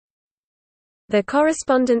The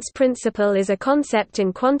correspondence principle is a concept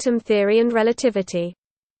in quantum theory and relativity.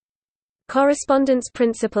 Correspondence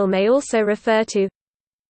principle may also refer to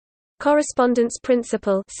correspondence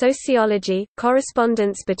principle, sociology,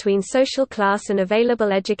 correspondence between social class and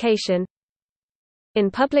available education. In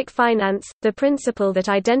public finance, the principle that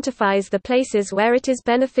identifies the places where it is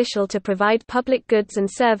beneficial to provide public goods and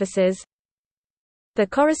services. The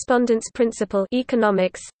correspondence principle,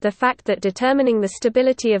 economics, the fact that determining the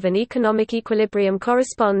stability of an economic equilibrium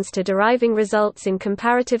corresponds to deriving results in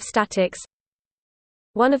comparative statics.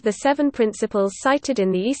 One of the 7 principles cited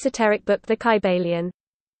in the esoteric book The Kybalion.